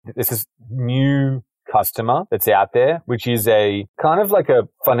there's this new customer that's out there, which is a kind of like a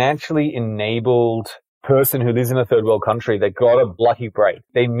financially enabled person who lives in a third world country that got a lucky break.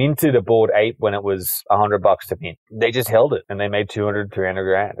 They minted a Bored Ape when it was $100 to mint. They just held it and they made 200, 300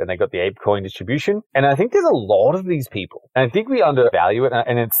 grand and they got the ape coin distribution. And I think there's a lot of these people. And I think we undervalue it.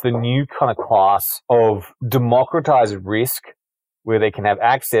 And it's the new kind of class of democratized risk where they can have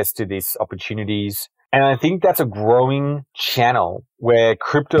access to these opportunities. And I think that's a growing channel where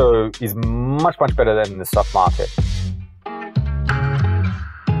crypto is much, much better than the stock market.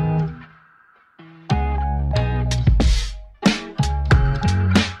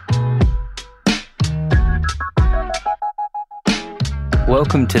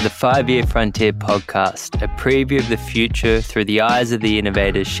 Welcome to the 5-Year Frontier podcast, a preview of the future through the eyes of the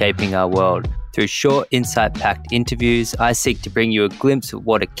innovators shaping our world. Through short, insight-packed interviews, I seek to bring you a glimpse of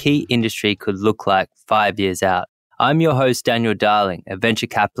what a key industry could look like 5 years out. I'm your host, Daniel Darling, a venture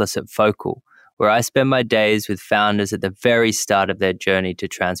capitalist at Focal, where I spend my days with founders at the very start of their journey to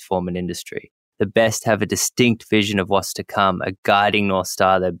transform an industry. The best have a distinct vision of what's to come, a guiding North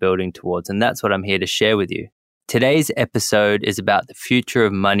Star they're building towards, and that's what I'm here to share with you. Today's episode is about the future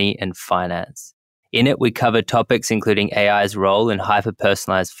of money and finance. In it, we cover topics including AI's role in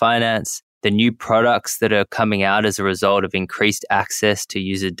hyper-personalized finance, the new products that are coming out as a result of increased access to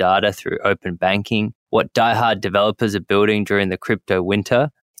user data through open banking, what diehard developers are building during the crypto winter,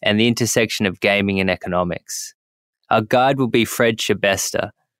 and the intersection of gaming and economics. Our guide will be Fred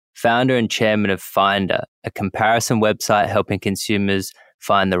Schebesta, founder and chairman of Finder, a comparison website helping consumers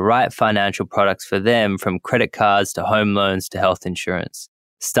find the right financial products for them, from credit cards to home loans to health insurance.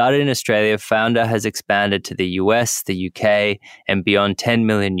 Started in Australia, Finder has expanded to the US, the UK, and beyond 10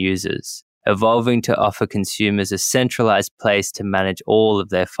 million users, evolving to offer consumers a centralized place to manage all of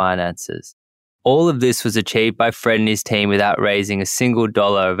their finances. All of this was achieved by Fred and his team without raising a single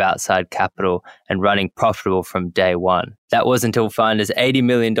dollar of outside capital and running profitable from day one. That was until Finder's $80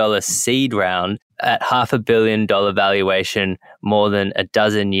 million seed round at $500 million valuation more than a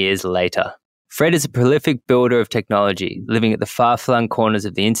dozen years later. Fred is a prolific builder of technology, living at the far-flung corners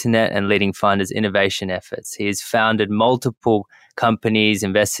of the internet and leading Finder's innovation efforts. He has founded multiple companies,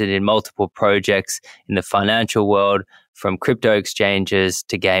 invested in multiple projects in the financial world, from crypto exchanges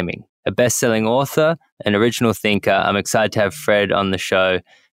to gaming. A best-selling author, an original thinker, I'm excited to have Fred on the show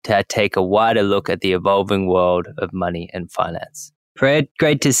to take a wider look at the evolving world of money and finance. Fred,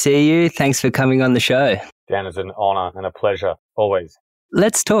 great to see you. Thanks for coming on the show. Dan, it's an honor and a pleasure, always.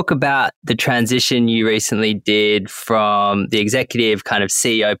 Let's talk about the transition you recently did from the executive kind of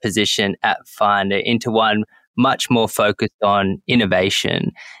CEO position at Finder into one much more focused on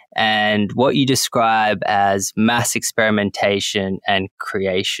innovation and what you describe as mass experimentation and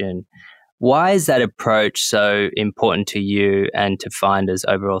creation. Why is that approach so important to you and to Finder's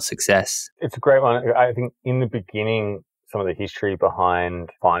overall success? It's a great one. I think in the beginning, some of the history behind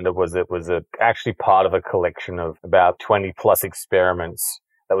Finder was it was actually part of a collection of about 20 plus experiments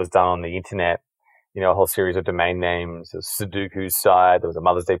that was done on the internet. You know, a whole series of domain names, a Sudoku site, there was a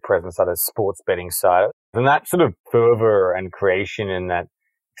Mother's Day present site, a sports betting site. And that sort of fervor and creation and that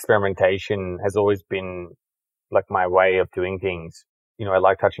experimentation has always been like my way of doing things. You know, I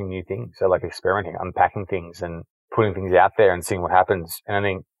like touching new things. I like experimenting, unpacking things and putting things out there and seeing what happens. And I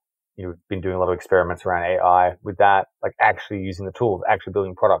think, you know, we've been doing a lot of experiments around AI with that, like actually using the tools, actually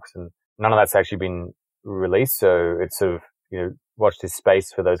building products, and none of that's actually been released. So it's sort of, you know, watch this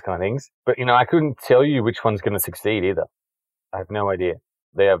space for those kind of things. But, you know, I couldn't tell you which one's going to succeed either. I have no idea.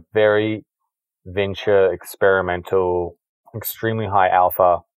 They are very venture, experimental, extremely high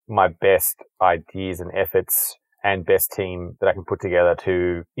alpha, my best ideas and efforts and best team that I can put together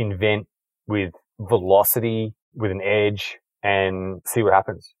to invent with velocity, with an edge, and see what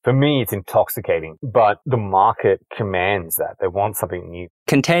happens. For me, it's intoxicating, but the market commands that. They want something new.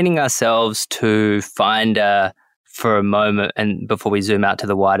 Containing ourselves to Finder for a moment, and before we zoom out to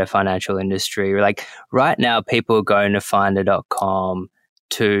the wider financial industry, like right now, people are going to finder.com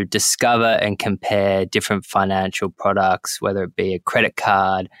to discover and compare different financial products, whether it be a credit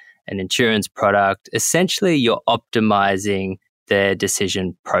card, an insurance product. Essentially, you're optimizing their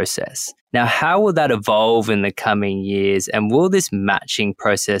decision process. Now, how will that evolve in the coming years? And will this matching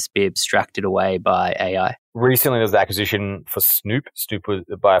process be abstracted away by AI? Recently, there was the acquisition for Snoop. Snoop was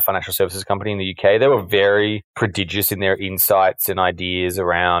by a financial services company in the UK. They were very prodigious in their insights and ideas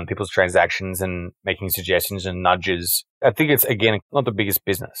around people's transactions and making suggestions and nudges. I think it's, again, not the biggest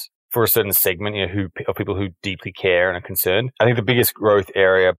business for a certain segment, you know, of people who deeply care and are concerned. I think the biggest growth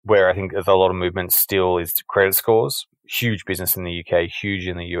area where I think there's a lot of movement still is credit scores. Huge business in the UK, huge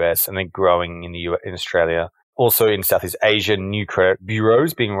in the US, and then growing in Australia. Also in Southeast Asia, new credit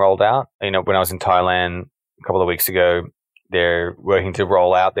bureaus being rolled out. When I was in Thailand a couple of weeks ago, they're working to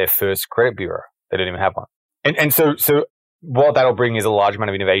roll out their first credit bureau. They don't even have one. And so what that'll bring is a large amount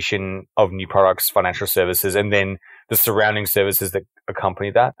of innovation of new products, financial services, and then the surrounding services that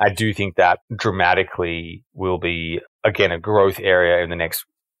accompany that. I do think that dramatically will be, again, a growth area in the next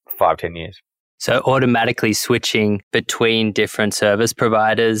 5-10 years. So automatically switching between different service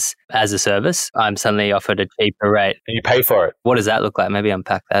providers as a service, I'm suddenly offered a cheaper rate. And you pay for it. What does that look like? Maybe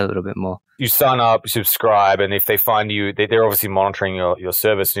unpack that a little bit more. You sign up, subscribe, and if they find you, they're obviously monitoring your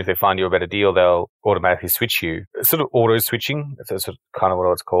service, and if they find you a better deal, they'll automatically switch you. It's sort of auto-switching. That's sort of kind of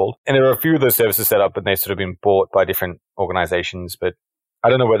what it's called. And there are a few of those services set up, and they've sort of been bought by different organizations, but I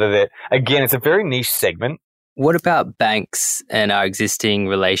don't know whether again, it's a very niche segment. What about banks and our existing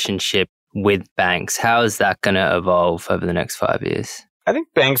relationship with banks? How is that going to evolve over the next 5 years? I think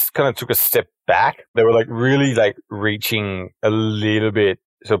banks kind of took a step back. They were really reaching a little bit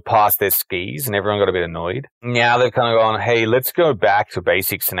past their skis, and everyone got a bit annoyed. Now they've kind of gone, hey, let's go back to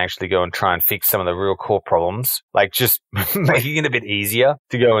basics and actually go and try and fix some of the real core problems, like just making it a bit easier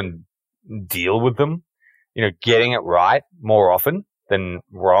to go and deal with them, getting it right more often than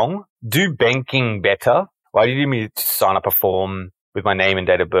wrong. Do banking better. Why do you need me to sign up a form with my name and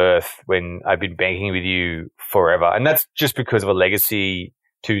date of birth when I've been banking with you forever? And that's just because of a legacy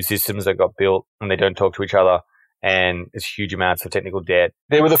to systems that got built and they don't talk to each other, and there's huge amounts of technical debt.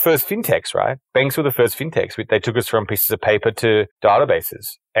 They were the first fintechs, right? Banks were the first fintechs. They took us from pieces of paper to databases,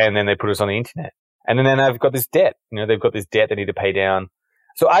 and then they put us on the internet. And then they've got this debt. They've got this debt they need to pay down.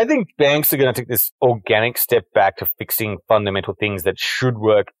 So I think banks are going to take this organic step back to fixing fundamental things that should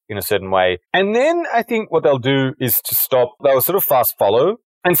work in a certain way. And then I think what they'll do is to stop. They'll sort of fast follow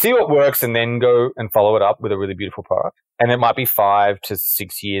and see what works and then go and follow it up with a really beautiful product. And it might be 5 to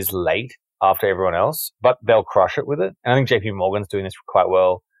 6 years late after everyone else, but they'll crush it with it. And I think JP Morgan's doing this quite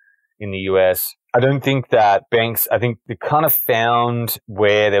well in the US. I don't think that banks, I think they kind of found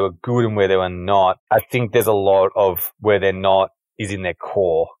where they were good and where they were not. I think there's a lot of where they're not is in their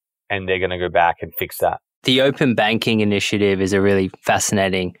core, and they're going to go back and fix that. The open banking initiative is a really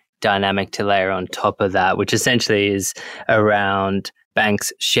fascinating dynamic to layer on top of that, which essentially is around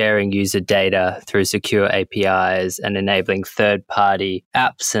banks sharing user data through secure APIs and enabling third-party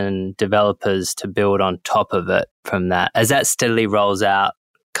apps and developers to build on top of it from that. As that steadily rolls out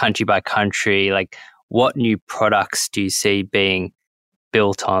country by country, what new products do you see being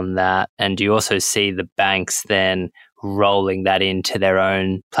built on that? And do you also see the banks then rolling that into their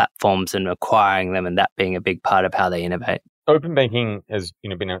own platforms and acquiring them, and that being a big part of how they innovate? Open banking has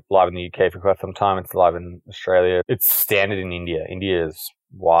been live in the UK for quite some time. It's live in Australia. It's standard in India. India is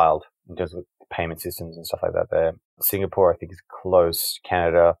wild in terms of payment systems and stuff like that there. Singapore, I think, is close.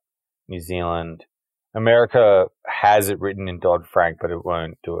 Canada, New Zealand. America has it written in Dodd-Frank, but it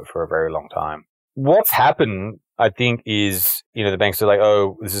won't do it for a very long time. What's happened, I think, is, the banks are like,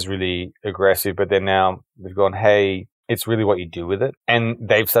 oh, this is really aggressive, but then now they've gone, hey, it's really what you do with it. And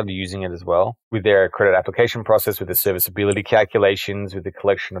they've started using it as well with their credit application process, with the serviceability calculations, with the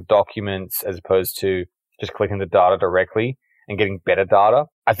collection of documents, as opposed to just collecting the data directly and getting better data.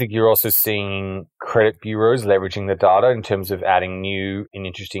 I think you're also seeing credit bureaus leveraging the data in terms of adding new and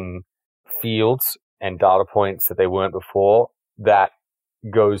interesting fields and data points that they weren't before that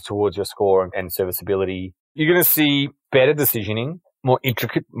goes towards your score and serviceability. You're going to see better decisioning, more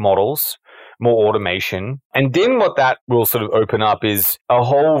intricate models, more automation. And then what that will sort of open up is a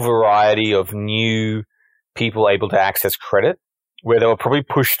whole variety of new people able to access credit, where they were probably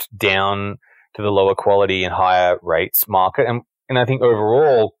pushed down to the lower quality and higher rates market. And I think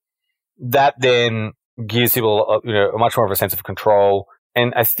overall, that then gives people a much more of a sense of control.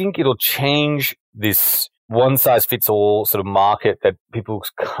 And I think it'll change this one-size-fits-all sort of market that people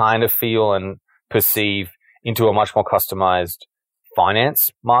kind of feel and perceive into a much more customized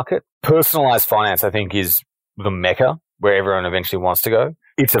finance market. Personalized finance, I think, is the mecca where everyone eventually wants to go.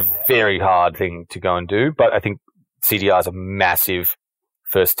 It's a very hard thing to go and do, but I think CDR is a massive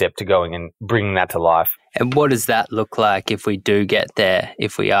first step to going and bringing that to life. And what does that look like if we do get there,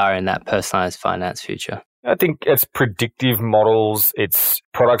 if we are in that personalized finance future? I think it's predictive models. It's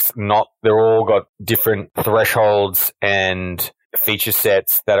products they're all got different thresholds and feature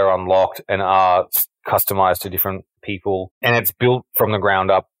sets that are unlocked and are customized to different people. And it's built from the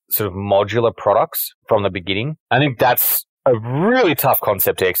ground up, sort of modular products from the beginning. I think that's a really tough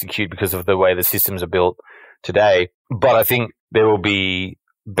concept to execute because of the way the systems are built today. But I think there will be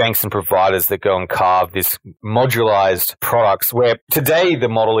banks and providers that go and carve this modularized products, where today the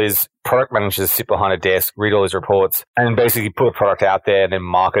model is product managers sit behind a desk, read all these reports, and basically put a product out there and then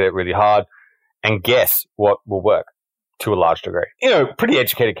market it really hard. and guess what will work to a large degree. Pretty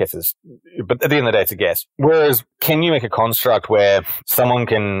educated guesses, but at the end of the day, it's a guess. Whereas, can you make a construct where someone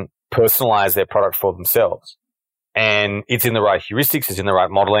can personalize their product for themselves? And it's in the right heuristics, it's in the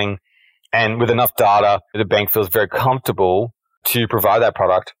right modeling, and with enough data, the bank feels very comfortable to provide that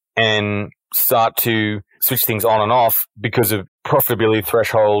product and start to switch things on and off because of profitability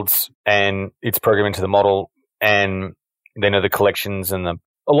thresholds, and it's programmed into the model, and they know the collections and a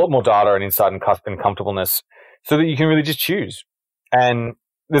lot more data and insight and comfortableness, so that you can really just choose. And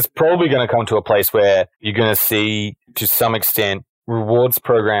there's probably going to come to a place where you're going to see, to some extent, rewards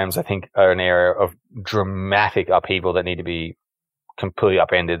programs, I think, are an area of dramatic upheaval that need to be completely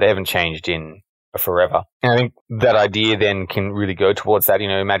upended. They haven't changed in forever. And I think that idea then can really go towards that.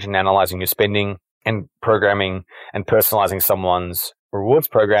 Imagine analyzing your spending and programming and personalizing someone's rewards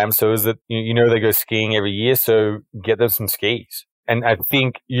program so is that, they go skiing every year, so get them some skis. And I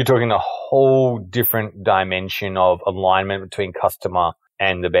think you're talking a whole different dimension of alignment between customer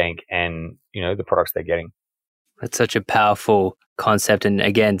and the bank and, the products they're getting. That's such a powerful concept, and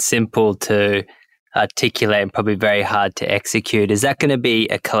again, simple to articulate and probably very hard to execute. Is that going to be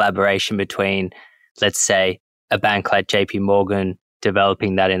a collaboration between, let's say, a bank like JP Morgan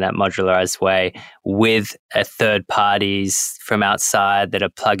developing that in that modularized way with third parties from outside that are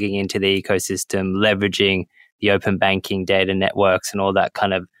plugging into the ecosystem, leveraging the open banking data networks and all that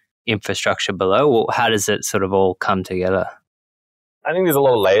kind of infrastructure below? Or how does it sort of all come together? I think there's a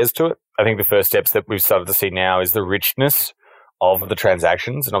lot of layers to it. I think the first steps that we've started to see now is the richness of the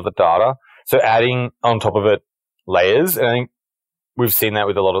transactions and of the data. So adding on top of it layers, and I think we've seen that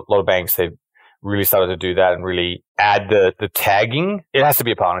with a lot of banks. They've really started to do that and really add the tagging. It has to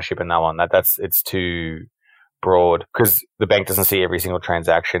be a partnership in that one. It's too broad because the bank doesn't see every single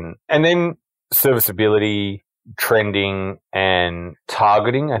transaction. And then serviceability, trending, and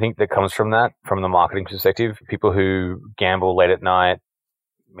targeting, I think that comes from that, from the marketing perspective. People who gamble late at night,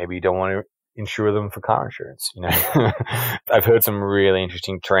 maybe you don't want to insure them for car insurance. I've heard some really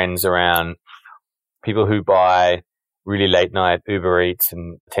interesting trends around people who buy really late night Uber Eats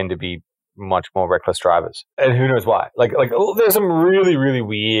and tend to be much more reckless drivers. And who knows why? There's some really, really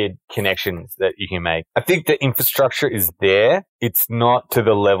weird connections that you can make. I think the infrastructure is there. It's not to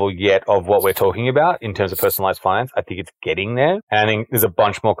the level yet of what we're talking about in terms of personalized finance. I think it's getting there. And I think there's a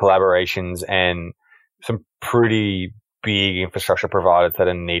bunch more collaborations and some pretty big infrastructure providers that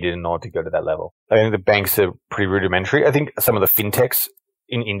are needed in order to go to that level. I think the banks are pretty rudimentary. I think some of the fintechs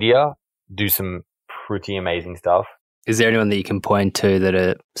in India do some pretty amazing stuff. Is there anyone that you can point to that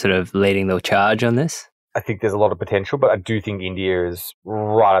are sort of leading the charge on this? I think there's a lot of potential, but I do think India is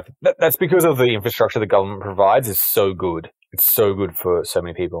right. That's because of the infrastructure the government provides is so good. It's so good for so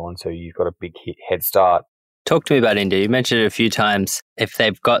many people, and so you've got a big head start. Talk to me about India. You mentioned it a few times. If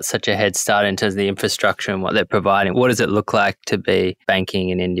they've got such a head start in terms of the infrastructure and what they're providing, what does it look like to be banking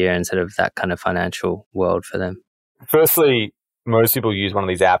in India and sort of that kind of financial world for them? Firstly, most people use one of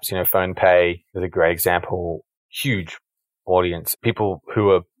these apps. PhonePe is a great example. Huge audience. People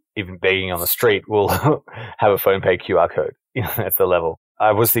who are even begging on the street will have a PhonePe QR code. That's the level.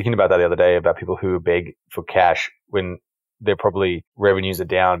 I was thinking about that the other day about people who beg for cash when their probably revenues are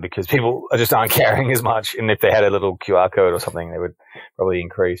down because people just aren't carrying as much. And if they had a little QR code or something, they would probably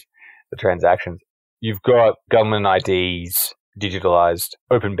increase the transactions. You've got government IDs digitalized,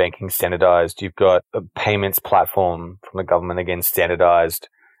 open banking standardized. You've got a payments platform from the government, again, standardized.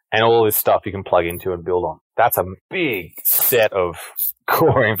 And all this stuff you can plug into and build on. That's a big set of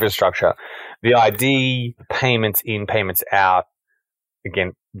core infrastructure. The ID, payments in, payments out,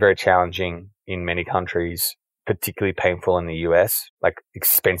 again, very challenging in many countries, particularly painful in the US, like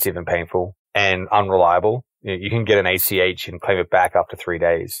expensive and painful and unreliable. You can get an ACH and claim it back after 3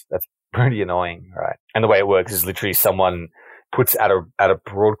 days. That's pretty annoying, right? And the way it works is literally someone puts out a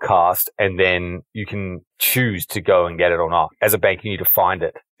broadcast and then you can choose to go and get it or not. As a bank, you need to find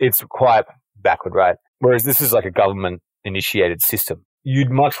it. It's quite backward, right? Whereas this is like a government initiated system.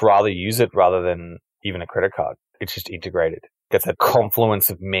 You'd much rather use it rather than even a credit card. It's just integrated. It's a confluence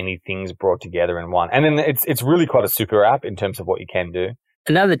of many things brought together in one. And then it's really quite a super app in terms of what you can do.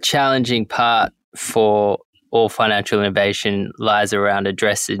 Another challenging part for all financial innovation lies around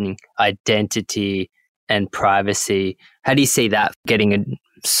addressing identity and privacy. How do you see that getting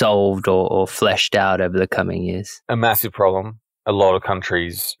solved or fleshed out over the coming years? A massive problem. A lot of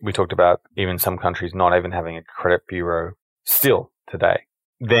countries, we talked about even some countries not even having a credit bureau still today.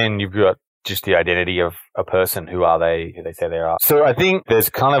 Then you've got just the identity of a person. Who are they? Who they say they are. So I think there's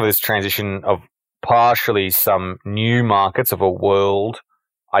kind of this transition of partially some new markets of a world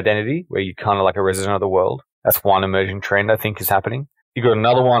identity where you're kind of like a resident of the world. That's one emerging trend I think is happening. You got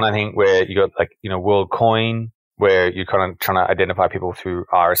another one, I think, where you got WorldCoin, where you're kind of trying to identify people through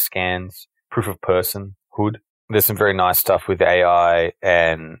iris scans, proof of personhood. There's some very nice stuff with AI,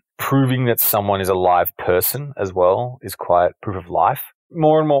 and proving that someone is a live person as well is quite proof of life.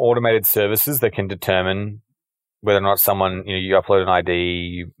 More and more automated services that can determine whether or not someone, you upload an ID,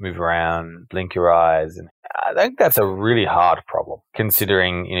 you move around, blink your eyes. And I think that's a really hard problem,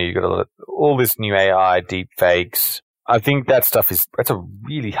 considering, you've got all this new AI, deep fakes. I think that's a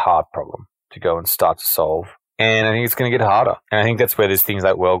really hard problem to go and start to solve. And I think it's going to get harder. And I think that's where there's things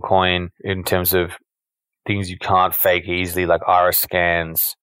like WorldCoin, in terms of things you can't fake easily, like iris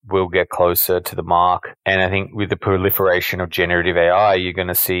scans, will get closer to the mark. And I think with the proliferation of generative AI, you're going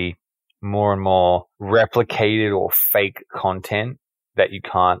to see more and more replicated or fake content that you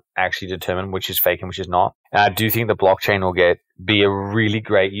can't actually determine which is fake and which is not. And I do think the blockchain will be a really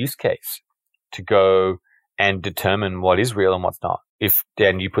great use case to go and determine what is real and what's not. If,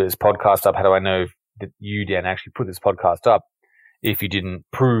 Dan, you put this podcast up, how do I know that you, Dan, actually put this podcast up if you didn't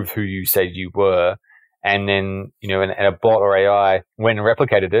prove who you said you were? And then, and a bot or AI went and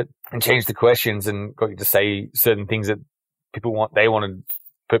replicated it and changed the questions and got you to say certain things that they wanted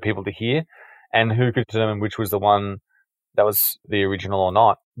for people to hear, and who could determine which was the one that was the original or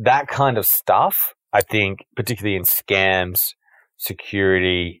not. That kind of stuff, I think, particularly in scams,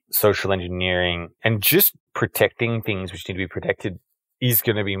 security, social engineering, and just protecting things which need to be protected, is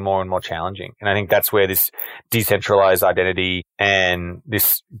going to be more and more challenging. And I think that's where this decentralized identity and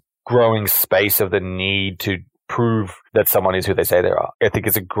this growing space of the need to prove that someone is who they say they are, I think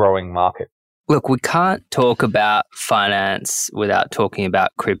it's a growing market. Look, we can't talk about finance without talking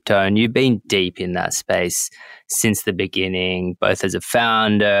about crypto, and you've been deep in that space since the beginning, both as a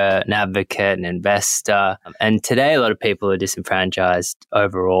founder, an advocate, an investor. And today, a lot of people are disenfranchised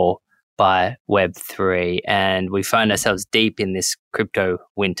overall by Web3, and we find ourselves deep in this crypto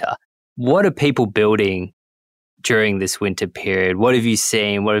winter. What are people building during this winter period? What have you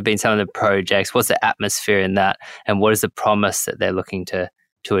seen? What have been some of the projects? What's the atmosphere in that? And what is the promise that they're looking to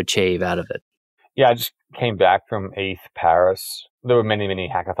achieve out of it? Yeah, I just came back from ETH Paris. There were many, many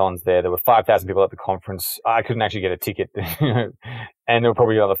hackathons there. There were 5,000 people at the conference. I couldn't actually get a ticket. And there were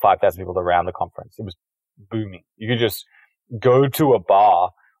probably another 5,000 people around the conference. It was booming. You could just go to a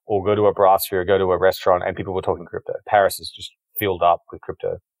bar or go to a brasserie or go to a restaurant and people were talking crypto. Paris is just filled up with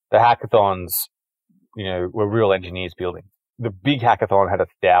crypto. The hackathons, were real engineers building. The big hackathon had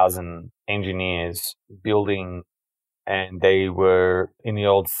 1,000 engineers building, and they were in the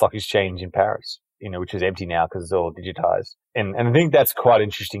old stock exchange in Paris, which is empty now because it's all digitized. And I think that's quite an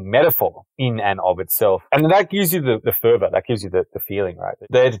interesting metaphor in and of itself. And that gives you the fervor, that gives you the feeling, right?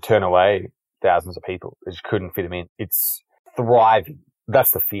 They had to turn away thousands of people. They just couldn't fit them in. It's thriving.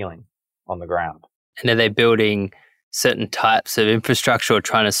 That's the feeling on the ground. And are they building certain types of infrastructure or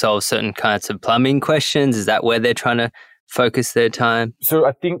trying to solve certain kinds of plumbing questions? Is that where they're trying to focus their time? So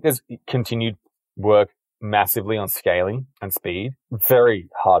I think there's continued work massively on scaling and speed. Very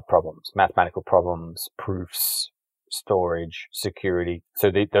hard problems, mathematical problems, proofs, storage, security.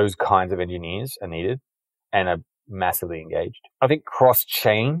 So those kinds of engineers are needed and are massively engaged. I think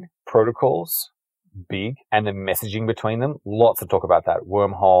cross-chain protocols, big, and the messaging between them, lots of talk about that.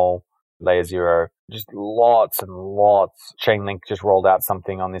 Wormhole, Layer 0, just lots and lots. Chainlink just rolled out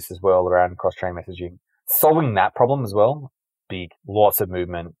something on this as well around cross-chain messaging. Solving that problem as well, big, lots of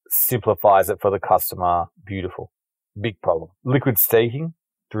movement, simplifies it for the customer, beautiful, big problem. Liquid staking,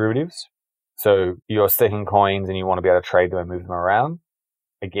 derivatives. So you're staking coins and you want to be able to trade them and move them around.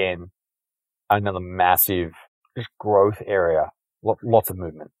 Again, another massive just growth area, lots of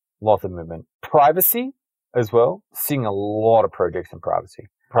movement. Privacy as well, seeing a lot of projects in privacy.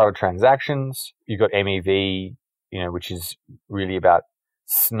 Private transactions, you've got MEV, which is really about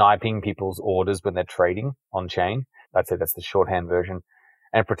sniping people's orders when they're trading on chain. That's the shorthand version,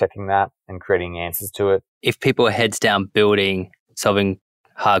 and protecting that and creating answers to it. If people are heads down building, solving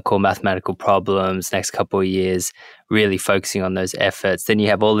hardcore mathematical problems next couple of years, really focusing on those efforts, then you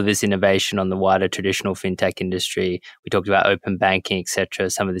have all of this innovation on the wider traditional fintech industry. We talked about open banking, etc.,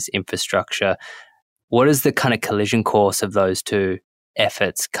 some of this infrastructure. What is the kind of collision course of those two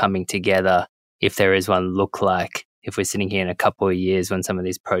efforts coming together, if there is one, look like if we're sitting here in a couple of years when some of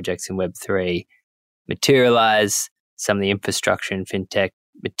these projects in Web3 materialize, some of the infrastructure in fintech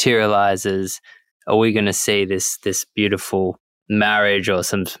materializes? Are we going to see this beautiful marriage or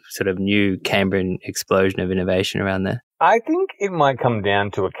some sort of new Cambrian explosion of innovation around there? I think it might come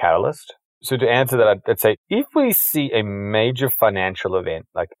down to a catalyst. So to answer that, I'd say if we see a major financial event,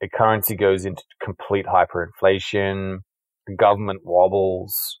 like a currency goes into complete hyperinflation, the government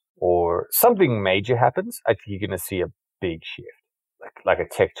wobbles, or something major happens, I think you're going to see a big shift. like a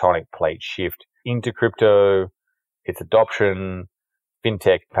tectonic plate shift into crypto, its adoption,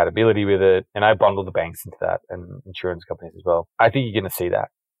 fintech compatibility with it. And I bundle the banks into that and insurance companies as well. I think you're going to see that.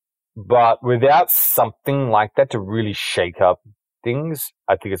 But without something like that to really shake up things,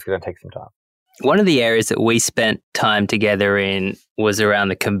 I think it's going to take some time. One of the areas that we spent time together in was around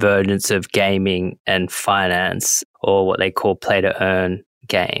the convergence of gaming and finance, or what they call play to earn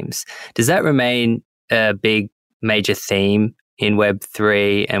games. Does that remain a big major theme in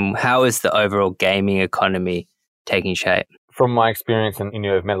Web3, and how is the overall gaming economy taking shape? From my experience, and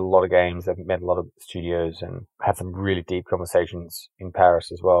I've met a lot of games, I've met a lot of studios and had some really deep conversations in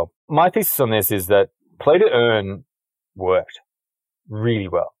Paris as well. My thesis on this is that play to earn worked really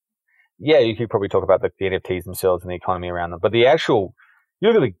well. Yeah, you could probably talk about the NFTs themselves and the economy around them, but you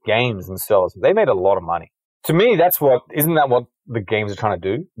look at the games themselves, they made a lot of money. To me, isn't that what the games are trying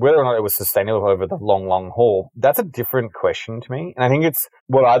to do? Whether or not it was sustainable over the long, long haul, that's a different question to me. And I think it's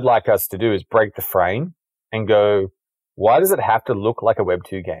what I'd like us to do is break the frame and go, why does it have to look like a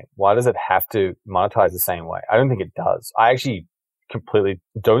Web2 game? Why does it have to monetize the same way? I don't think it does. I actually completely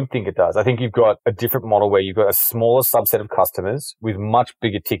don't think it does. I think you've got a different model where you've got a smaller subset of customers with much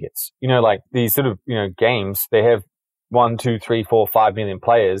bigger tickets. Like these sort of, games, they have 1, 2, 3, 4, 5 million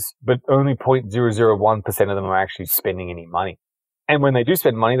players, but only 0.001% of them are actually spending any money. And when they do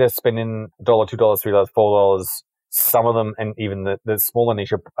spend money, they're spending $1, $2, $3, $4. Some of them, and even the smaller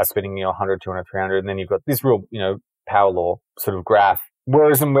niche, are spending, 100, 200, 300. And then you've got this real, power law sort of graph.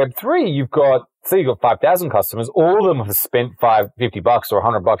 Whereas in Web3, you've got 5,000 customers. All of them have spent $50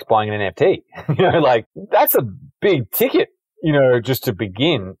 or $100 buying an NFT. That's a big ticket, just to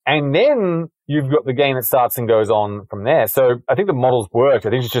begin. And then you've got the game that starts and goes on from there. So I think the model's worked. I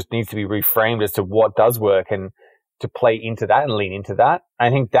think it just needs to be reframed as to what does work and to play into that and lean into that.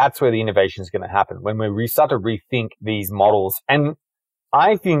 I think that's where the innovation is going to happen, when we start to rethink these models. And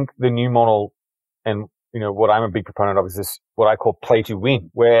I think the new model, and what I'm a big proponent of, is this, what I call play to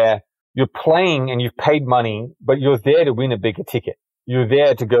win, where you're playing and you've paid money, but you're there to win a bigger ticket. You're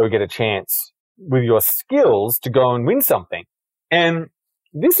there to go get a chance with your skills to go and win something. And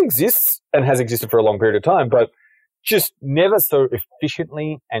this exists and has existed for a long period of time, but just never so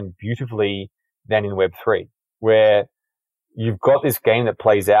efficiently and beautifully than in Web3, where you've got this game that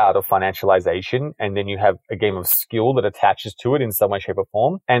plays out of financialization, and then you have a game of skill that attaches to it in some way, shape, or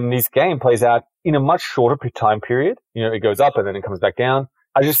form. And this game plays out in a much shorter time period. It goes up and then it comes back down.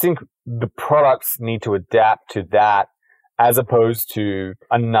 I just think the products need to adapt to that, as opposed to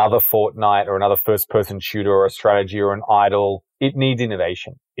another Fortnite or another first-person shooter or a strategy or an idle. It needs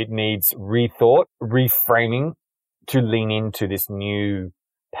innovation. It needs rethought, reframing to lean into this new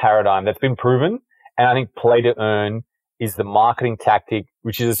paradigm that's been proven. And I think play to earn is the marketing tactic,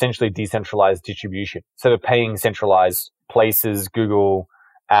 which is essentially decentralized distribution. So they're paying centralized places, Google,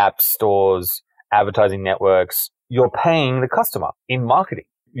 apps, stores, advertising networks. You're paying the customer in marketing.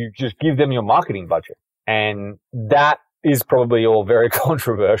 You just give them your marketing budget. And that is probably all very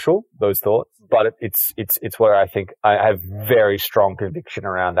controversial, those thoughts, but it's where I think I have very strong conviction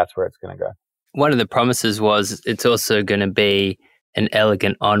around. That's where it's going to go. One of the promises was it's also going to be an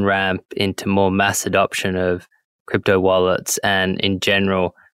elegant on-ramp into more mass adoption of crypto wallets, and in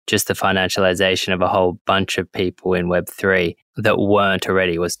general, just the financialization of a whole bunch of people in Web3 that weren't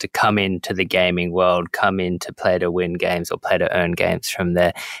already, was to come into the gaming world, come in to play to win games or play to earn games from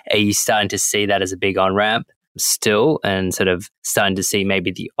there. Are you starting to see that as a big on-ramp still, and sort of starting to see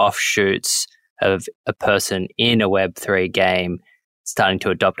maybe the offshoots of a person in a Web3 game starting to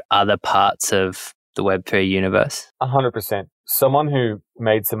adopt other parts of the Web3 universe? 100%. Someone who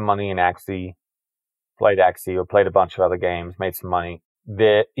made some money in Axie, played Axie or played a bunch of other games, made some money,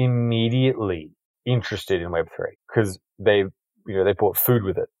 they're immediately interested in Web3 because they bought food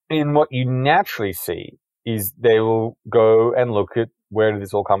with it. And what you naturally see is they will go and look at where did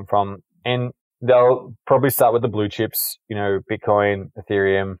this all come from, and they'll probably start with the blue chips, Bitcoin,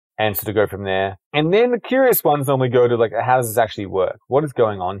 Ethereum, and sort of go from there. And then the curious ones normally go to how does this actually work? What is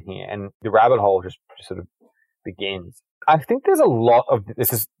going on here? And the rabbit hole just sort of begins. I think there's a lot of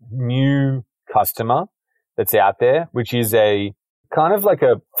this new customer that's out there, which is a kind of like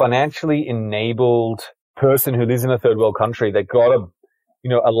a financially enabled person who lives in a third world country that got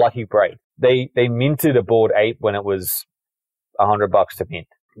a lucky break. They minted a Bored Ape when it was $100 to mint.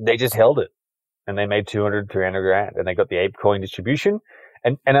 They just held it and they made 200, 300 grand, and they got the Ape coin distribution.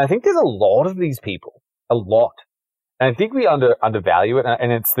 And I think there's a lot of these people, a lot. And I think we undervalue it.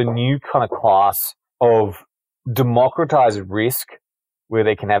 And it's the new kind of class of democratized risk where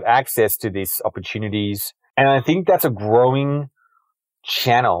they can have access to these opportunities. And I think that's a growing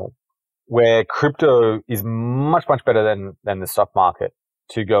channel where crypto is much, much better than the stock market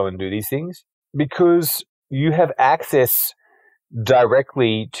to go and do these things, because you have access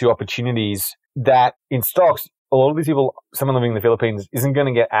directly to opportunities that in stocks, a lot of these people, someone living in the Philippines isn't going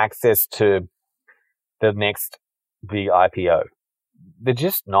to get access to the next big IPO. They're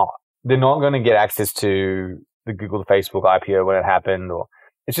just not. They're not going to get access to the Google, Facebook IPO when it happened, or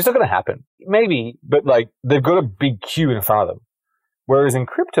it's just not going to happen. Maybe, but like they've got a big queue in front of them. Whereas in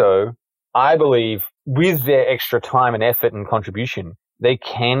crypto, I believe with their extra time and effort and contribution, they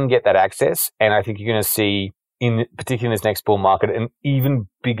can get that access. And I think you're going to see, particularly in this next bull market, an even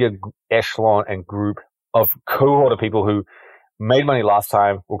bigger echelon and group of cohort of people who made money last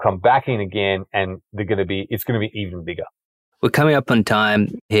time will come back in again, and it's going to be even bigger. We're coming up on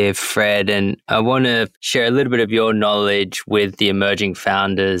time here, Fred, and I want to share a little bit of your knowledge with the emerging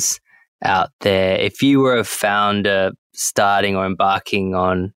founders out there. If you were a founder starting or embarking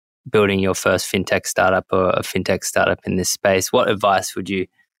on building your first fintech startup or a fintech startup in this space, what advice would you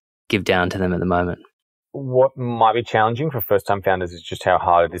give down to them at the moment? What might be challenging for first-time founders is just how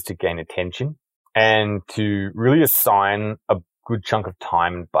hard it is to gain attention and to really assign a good chunk of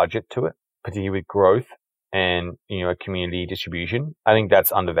time and budget to it, particularly with growth and, community distribution. I think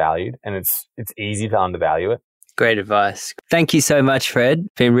that's undervalued, and it's easy to undervalue it. Great advice. Thank you so much, Fred.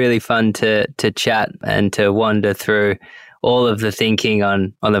 It's been really fun to chat and to wander through all of the thinking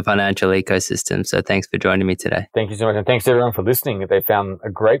on the financial ecosystem. So thanks for joining me today. Thank you so much. And thanks to everyone for listening. They found a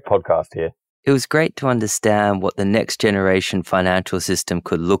great podcast here. It was great to understand what the next generation financial system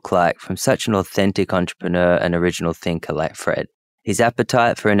could look like from such an authentic entrepreneur and original thinker like Fred. His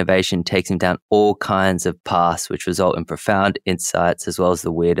appetite for innovation takes him down all kinds of paths, which result in profound insights as well as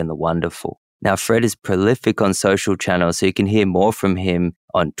the weird and the wonderful. Now, Fred is prolific on social channels, so you can hear more from him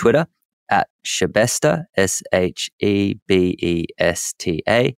on Twitter at Schebesta, Schebesta,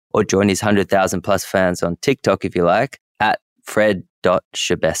 or join his 100,000 plus fans on TikTok if you like, at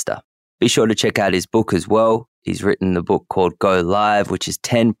fred.schebesta. Be sure to check out his book as well. He's written the book called Go Live, which is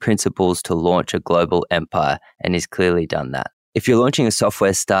 10 principles to launch a global empire, and he's clearly done that. If you're launching a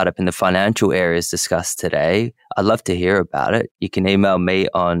software startup in the financial areas discussed today, I'd love to hear about it. You can email me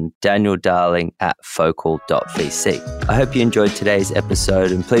on danieldarling@focal.vc. I hope you enjoyed today's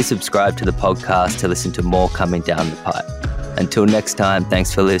episode, and please subscribe to the podcast to listen to more coming down the pipe. Until next time,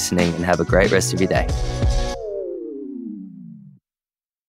 thanks for listening and have a great rest of your day.